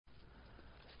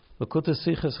Lakuta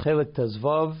Sichas Chelik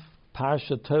Tezvav,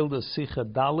 Parsha Tolda Sicha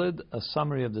Dalid, a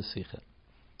summary of the Sicha.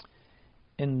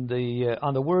 In the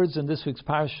on the words in this week's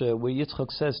Parsha, where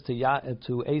Yitzchak says to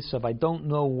Esav, I don't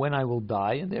know when I will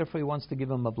die, and therefore he wants to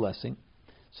give him a blessing.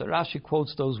 So Rashi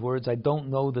quotes those words, I don't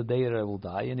know the day that I will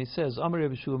die, and he says, Amar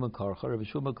Rabbi Shua Karcha, Rabbi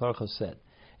Shua Karcha said,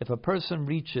 if a person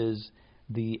reaches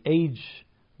the age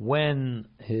when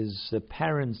his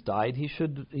parents died,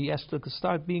 he has to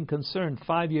start being concerned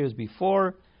 5 years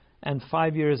before and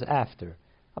 5 years after.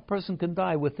 A person can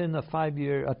die within a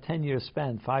 10-year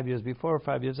span, 5 years before,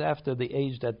 5 years after the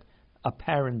age that a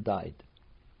parent died.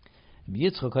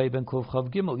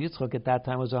 Yitzchak at that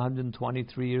time was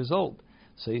 123 years old.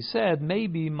 So he said,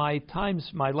 maybe my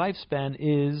lifespan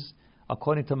is,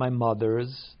 according to my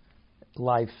mother's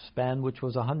lifespan, which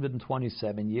was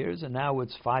 127 years, and now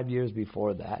it's 5 years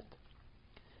before that.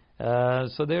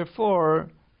 So therefore,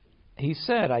 he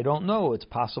said, I don't know. It's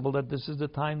possible that this is the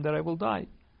time that I will die.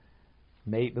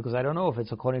 Because I don't know if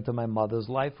it's according to my mother's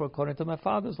life or according to my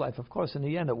father's life. Of course, in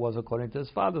the end, it was according to his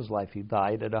father's life. He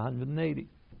died at 180.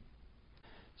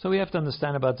 So we have to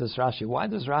understand about this Rashi. Why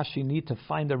does Rashi need to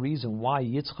find a reason why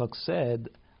Yitzchak said,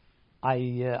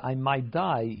 I might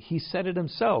die? He said it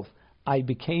himself. I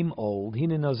became old.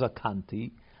 Hineno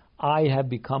zakanti. I have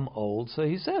become old. So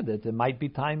he said that it might be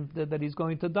time that he's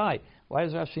going to die. Why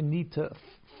does Rashi need to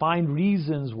find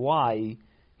reasons why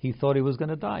he thought he was going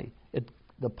to die?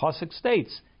 The pasuk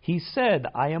states, he said,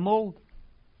 I am old.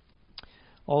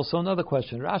 Also another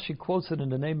question. Rashi quotes it in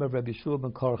the name of Rabbi Shua ben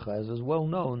Korcha. As is well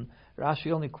known,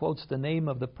 Rashi only quotes the name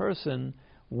of the person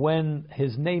when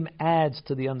his name adds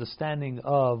to the understanding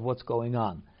of what's going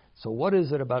on. So what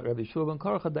is it about Rabbi Shua ben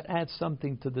Korcha that adds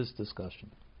something to this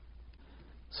discussion?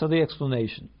 So the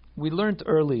explanation. We learned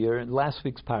earlier in last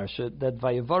week's parsha that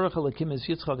Vayevarach Elokim es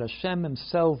Yitzchak, Hashem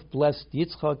himself blessed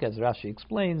Yitzchak, as Rashi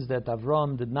explains, that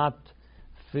Avram did not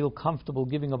feel comfortable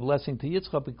giving a blessing to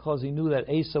Yitzchak because he knew that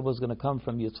Esav was going to come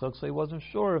from Yitzchak, so he wasn't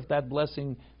sure if that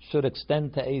blessing should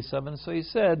extend to Esav, and so he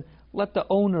said, let the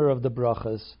owner of the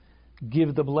brachas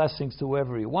give the blessings to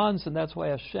whoever he wants, and that's why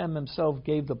Hashem himself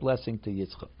gave the blessing to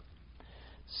Yitzchak.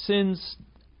 Since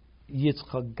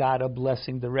Yitzchak got a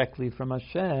blessing directly from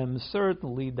Hashem,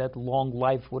 certainly that long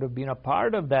life would have been a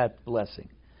part of that blessing.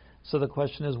 So the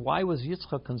question is, why was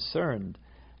Yitzchak concerned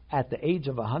at the age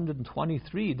of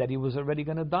 123 that he was already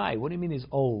going to die? What do you mean he's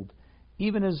old?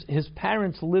 Even his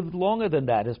parents lived longer than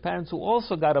that. His parents, who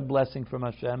also got a blessing from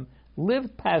Hashem,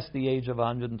 lived past the age of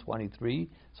 123.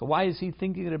 So why is he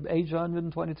thinking at the age of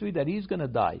 123 that he's going to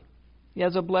die? He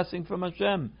has a blessing from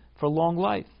Hashem for long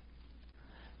life.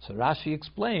 So Rashi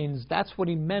explains that's what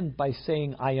he meant by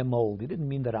saying, I am old. He didn't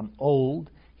mean that I'm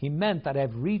old. He meant that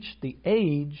I've reached the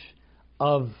age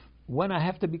of when I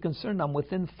have to be concerned. I'm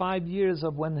within 5 years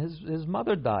of when his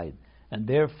mother died. And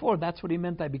therefore, that's what he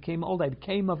meant. I became old. I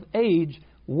became of age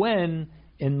when,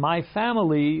 in my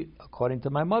family, according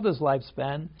to my mother's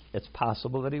lifespan, it's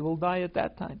possible that he will die at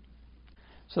that time.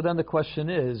 So then the question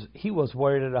is, he was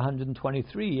worried at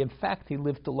 123. In fact, he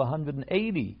lived till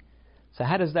 180. So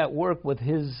how does that work with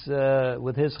his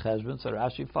cheshbon? So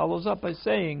Rashi follows up by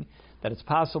saying that it's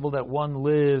possible that one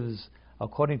lives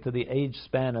according to the age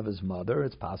span of his mother.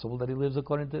 It's possible that he lives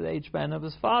according to the age span of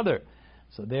his father.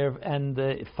 So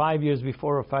 5 years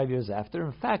before or 5 years after.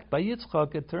 In fact, by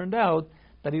Yitzchak, it turned out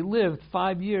that he lived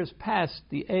 5 years past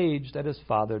the age that his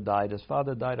father died. His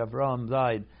father died, Avraham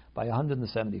died by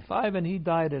 175, and he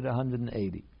died at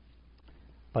 180.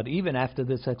 But even after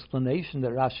this explanation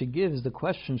that Rashi gives, the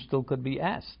question still could be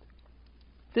asked.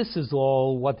 This is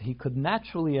all what he could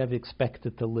naturally have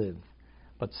expected to live.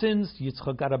 But since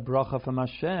Yitzchak got a bracha from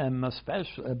Hashem, a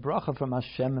bracha from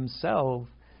Hashem himself,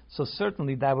 so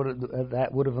certainly that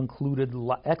would have included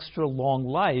extra long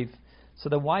life. So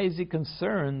then why is he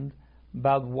concerned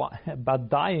about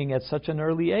dying at such an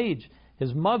early age?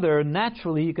 His mother,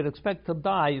 naturally, he could expect to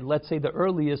die, let's say the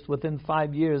earliest, within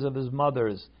 5 years of his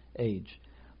mother's age.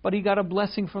 But he got a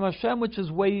blessing from Hashem, which is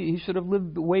he should have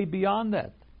lived way beyond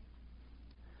that.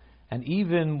 And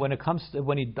even when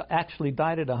he actually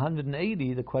died at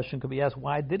 180, the question could be asked,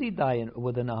 why did he die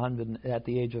within 100 at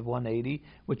the age of 180,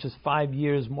 which is 5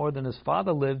 years more than his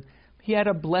father lived? He had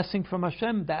a blessing from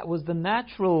Hashem. That was the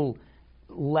natural,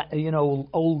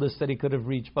 oldest that he could have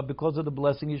reached. But because of the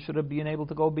blessing, he should have been able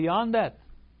to go beyond that.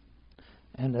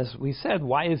 And as we said,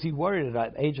 why is he worried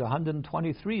at age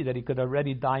 123 that he could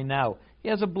already die now? He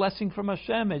has a blessing from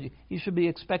Hashem, and he should be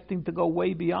expecting to go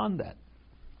way beyond that.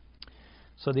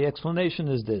 So the explanation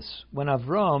is this. When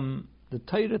Avram, the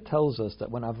Torah tells us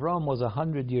that when Avram was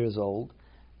 100 years old,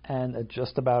 and at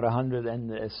just about 100,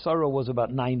 and Sarah was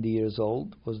about 90 years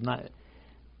old,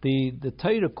 The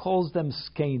Torah calls them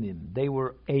skenim. They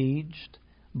were aged,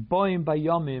 boim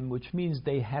bayomim, which means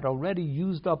they had already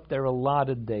used up their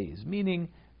allotted days, meaning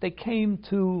they came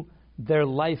to their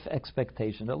life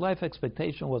expectation. Their life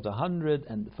expectation was 100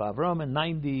 and for Avram and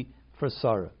 90 for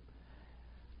Sarah.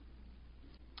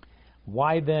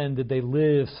 Why then did they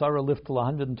live? Sarah lived till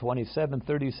 127,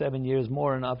 37 years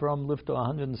more, and Avram lived to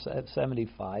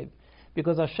 175,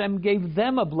 because Hashem gave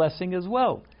them a blessing as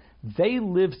well. They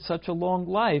lived such a long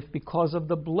life because of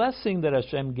the blessing that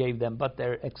Hashem gave them, but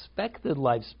their expected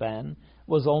lifespan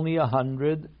was only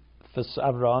 100 for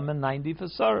Avram and 90 for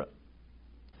Sarah.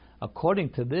 According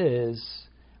to this,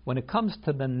 when it comes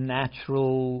to the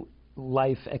natural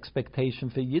life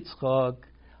expectation for Yitzchak,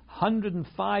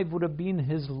 105 would have been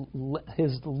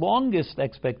his longest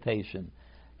expectation.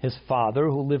 His father,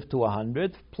 who lived to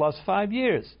 100, plus 5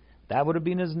 years. That would have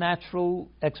been his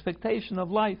natural expectation of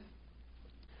life.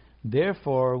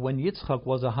 Therefore, when Yitzchak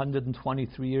was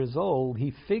 123 years old,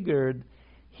 he figured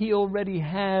he already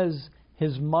has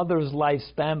his mother's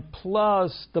lifespan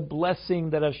plus the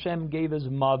blessing that Hashem gave his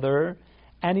mother,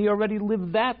 and he already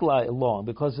lived that long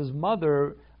because his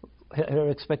mother, her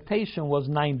expectation was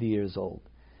 90 years old.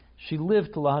 She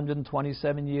lived till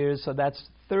 127 years, so that's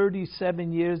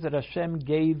 37 years that Hashem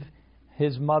gave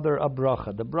his mother a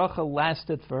bracha. The bracha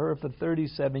lasted for her for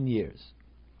 37 years.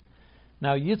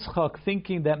 Now Yitzchak,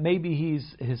 thinking that maybe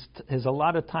his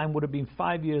allotted time would have been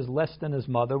 5 years less than his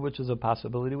mother, which is a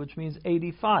possibility, which means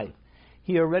 85.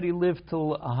 He already lived till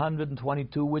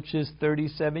 122, which is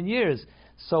 37 years.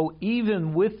 So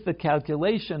even with the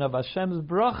calculation of Hashem's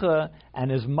bracha and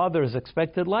his mother's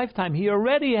expected lifetime, he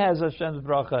already has Hashem's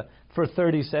bracha for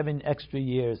 37 extra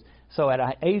years. So at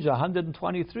age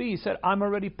 123, he said, I'm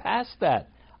already past that.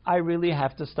 I really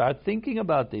have to start thinking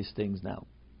about these things now.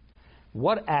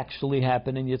 What actually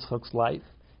happened in Yitzchak's life?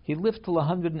 He lived till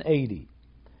 180,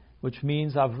 which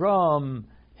means Avram,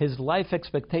 his life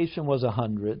expectation was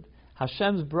 100.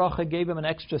 Hashem's bracha gave him an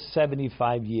extra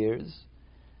 75 years.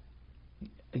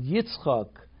 Yitzchak,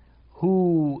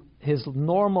 who his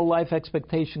normal life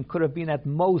expectation could have been at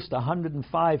most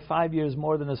 105, 5 years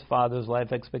more than his father's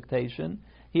life expectation,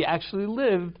 he actually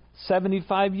lived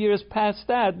 75 years past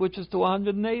that, which is to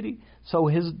 180. So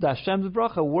Hashem's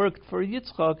bracha worked for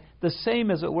Yitzchak the same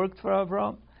as it worked for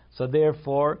Avram. So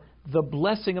therefore, the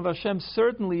blessing of Hashem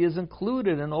certainly is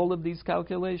included in all of these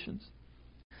calculations.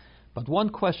 But one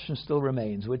question still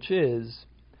remains, which is,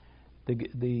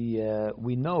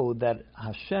 we know that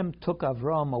Hashem took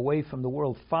Avram away from the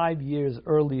world 5 years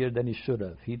earlier than he should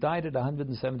have. He died at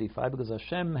 175 because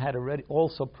Hashem had already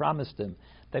also promised him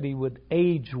that he would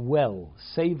age well,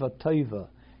 seva tova.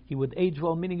 He would age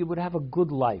well, meaning he would have a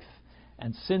good life.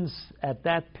 And since at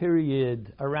that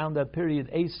period, around that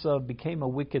period, Esav became a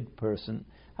wicked person,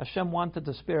 Hashem wanted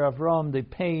to spare Avram the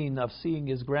pain of seeing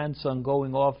his grandson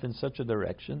going off in such a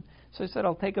direction. So he said,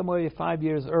 I'll take him away 5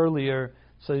 years earlier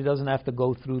so he doesn't have to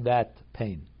go through that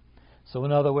pain. So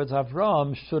in other words,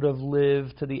 Avram should have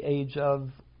lived to the age of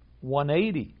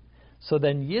 180. So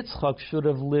then Yitzchak should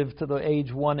have lived to the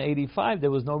age 185.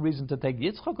 There was no reason to take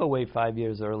Yitzchak away 5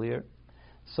 years earlier.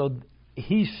 So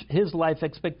his life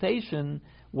expectation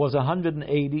was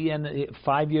 180, and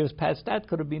 5 years past that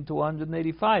could have been to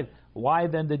 185. Why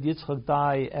then did Yitzchak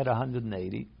die at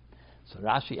 180? So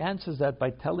Rashi answers that by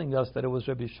telling us that it was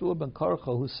Rabbi Shua ben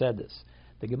Korcha who said this.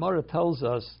 The Gemara tells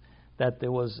us that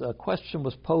there was a question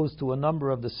was posed to a number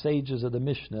of the sages of the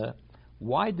Mishnah,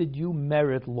 why did you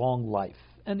merit long life?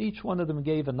 And each one of them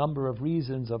gave a number of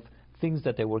reasons of things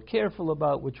that they were careful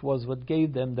about, which was what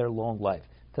gave them their long life.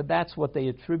 So that's what they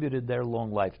attributed their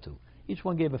long life to. Each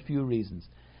one gave a few reasons.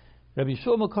 Rabbi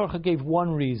Shua ben Korcha gave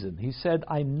one reason. He said,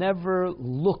 I never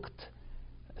looked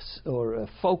or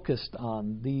focused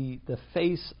on the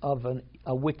face of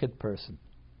a wicked person.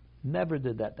 Never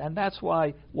did that. And that's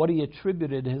why what he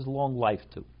attributed his long life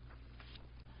to.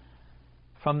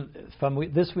 From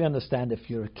this we understand if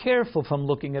you're careful from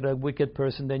looking at a wicked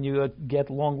person, then you get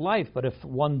long life. But if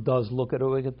one does look at a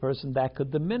wicked person, that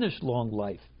could diminish long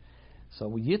life.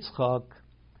 So Yitzchak,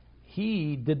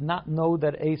 he did not know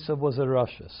that Esav was a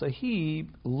Rasha. So he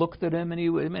looked at him, and it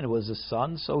was his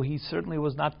son, so he certainly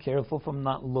was not careful from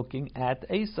not looking at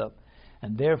Esav.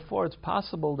 And therefore it's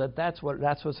possible that that's what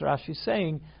Rashi's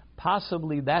saying.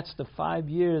 Possibly that's the 5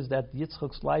 years that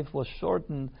Yitzchak's life was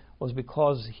shortened, was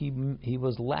because he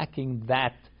was lacking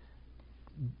that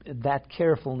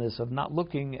carefulness of not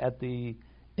looking at the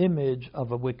image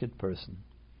of a wicked person.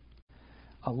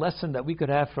 A lesson that we could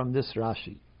have from this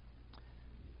Rashi.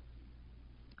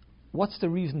 what's the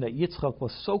reason that Yitzchak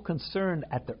was so concerned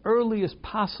at the earliest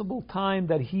possible time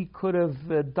that he could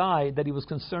have died, that he was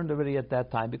concerned already at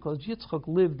that time? Because Yitzchak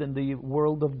lived in the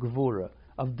world of Gevura,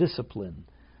 of discipline,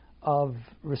 of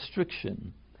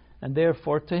restriction. And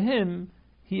therefore, to him,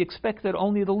 he expected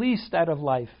only the least out of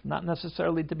life, not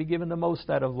necessarily to be given the most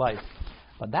out of life.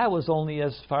 But that was only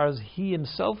as far as he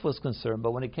himself was concerned.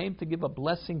 But when it came to give a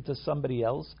blessing to somebody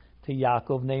else, to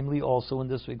Yaakov, namely also in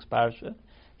this week's parsha,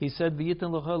 he said, he gave him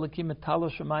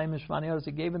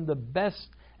the best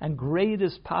and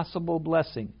greatest possible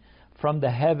blessing from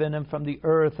the heaven and from the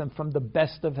earth and from the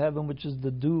best of heaven, which is the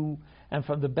dew, and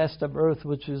from the best of earth,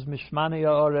 which is Mishmani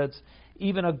Haaretz,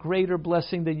 even a greater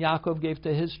blessing than Yaakov gave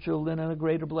to his children and a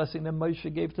greater blessing than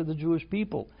Moshe gave to the Jewish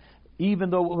people. Even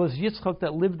though it was Yitzchak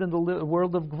that lived in the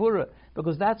world of Gevura,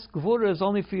 because that's Gevura is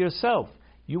only for yourself.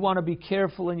 You want to be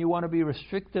careful and you want to be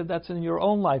restrictive, that's in your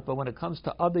own life. But when it comes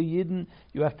to other Yidden,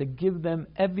 you have to give them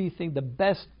everything, the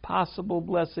best possible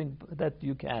blessing that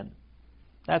you can.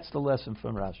 That's the lesson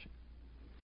from Rashi.